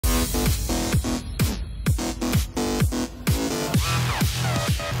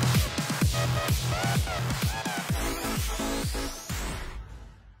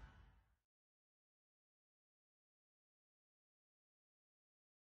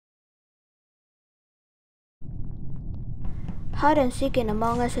Hide and seek in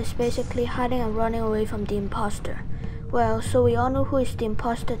Among Us is basically hiding and running away from the imposter. Well, so we all know who is the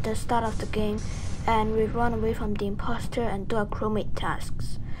imposter at the start of the game, and we run away from the imposter and do our crewmate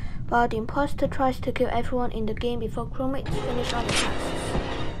tasks. While the imposter tries to kill everyone in the game before crewmates finish all the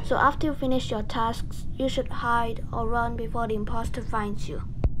tasks. So after you finish your tasks, you should hide or run before the imposter finds you.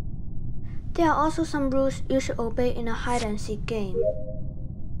 There are also some rules you should obey in a hide and seek game.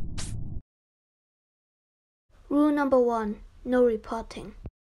 Rule number 1. No reporting.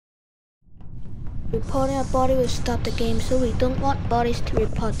 Reporting a body will stop the game, so we don't want bodies to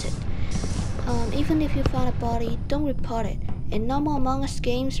report it. Even if you find a body, don't report it. In normal Among Us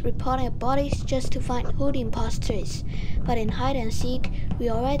games, reporting a body is just to find who the imposter is. But in hide and seek, we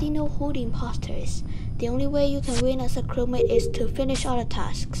already know who the imposter is. The only way you can win as a crewmate is to finish all the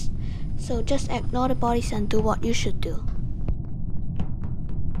tasks. So just ignore the bodies and do what you should do.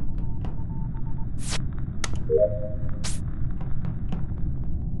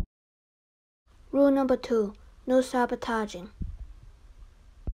 Rule number 2. No sabotaging.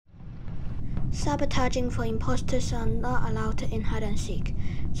 Sabotaging for imposters are not allowed in hide and seek.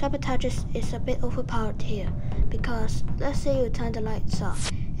 Sabotages is a bit overpowered here, because let's say you turn the lights off,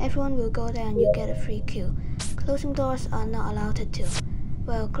 everyone will go there and you get a free kill. Closing doors are not allowed too.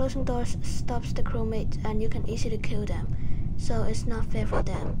 Well, closing doors stops the crewmates and you can easily kill them, so it's not fair for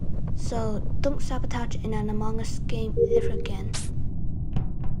them. So don't sabotage in an Among Us game ever again.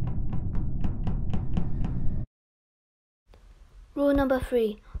 Rule number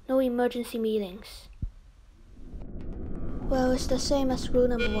 3. No emergency meetings. Well, it's the same as rule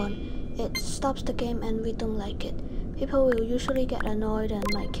number 1. It stops the game and we don't like it. People will usually get annoyed and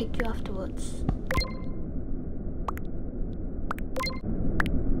might kick you afterwards.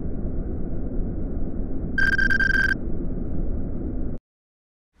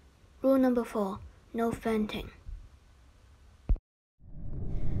 Rule number 4. No venting.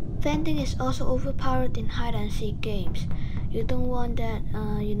 Venting is also overpowered in hide and seek games. You don't want that,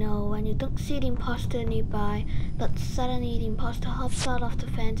 when you don't see the imposter nearby, but suddenly the imposter hops out of the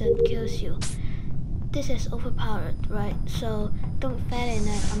vent and kills you. This is overpowered, right? So don't vent in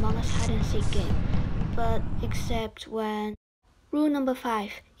an Among Us hide and seek game. But except when... Rule number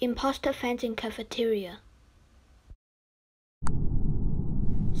 5. Imposter vent in cafeteria.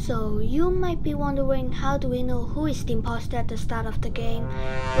 So you might be wondering, how do we know who is the imposter at the start of the game?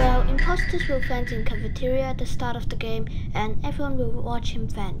 Well, imposters will vent in cafeteria at the start of the game and everyone will watch him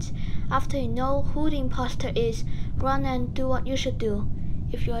vent. After you know who the imposter is, run and do what you should do.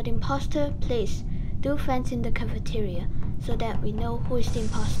 If you are the imposter, please do vent in the cafeteria so that we know who is the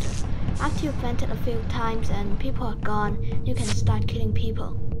imposter. After you've vented a few times and people are gone, you can start killing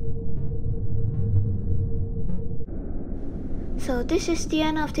people. So this is the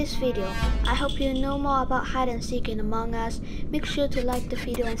end of this video. I hope you know more about hide and seek in Among Us. Make sure to like the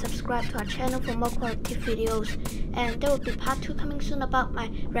video and subscribe to our channel for more quality videos. And there will be part 2 coming soon about my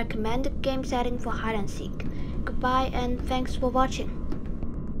recommended game setting for hide and seek. Goodbye and thanks for watching.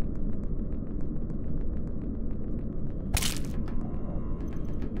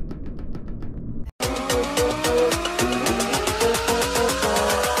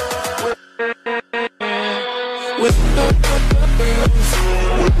 With